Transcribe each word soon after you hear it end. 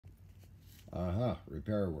Aha,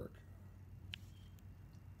 repair work.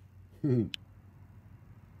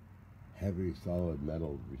 Heavy solid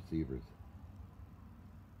metal receivers.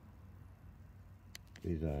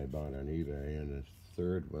 These I bought on eBay, and this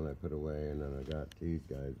third one I put away, and then I got these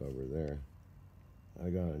guys over there. I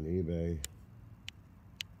got on eBay.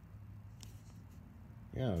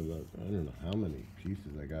 Yeah, I don't know how many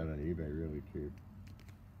pieces I got on eBay really cheap.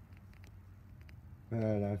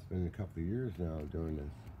 That's been a couple of years now doing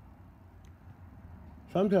this.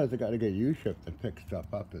 Sometimes I got to get U-Ship to pick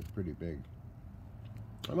stuff up that's pretty big.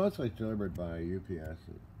 I'm mostly delivered by UPS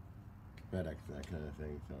and FedEx, that kind of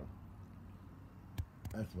thing, so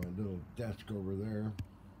that's my little desk over there.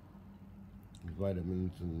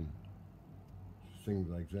 Vitamins and things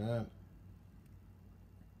like that.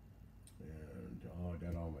 And I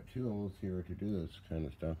got all my tools here to do this kind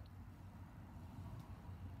of stuff.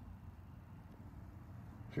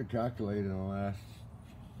 Should calculate in the last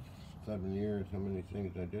 7 years how many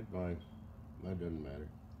things I did buy. That doesn't matter.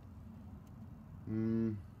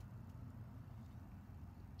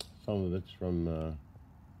 Some of it's from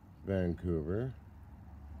Vancouver,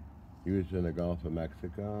 used in the Gulf of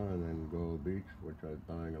Mexico, and then Gold Beach, which I was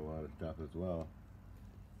buying a lot of stuff as well.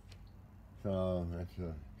 So that's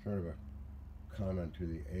a sort of a comment to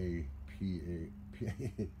the PH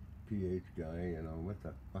guy. You know, what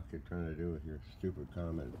the fuck you trying to do with your stupid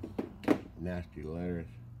comments? Nasty letters.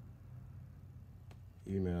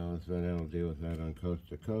 Emails, but I don't deal with that on Coast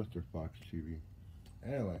to Coast or Fox TV.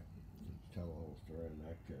 Anyway, let's tell a whole story on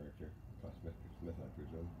that character, plus Mr. Smith, I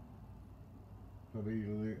presume. So be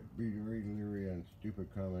leery on stupid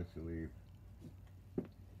comments you leave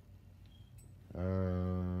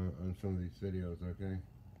on some of these videos, okay?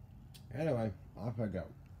 Anyway, off I go.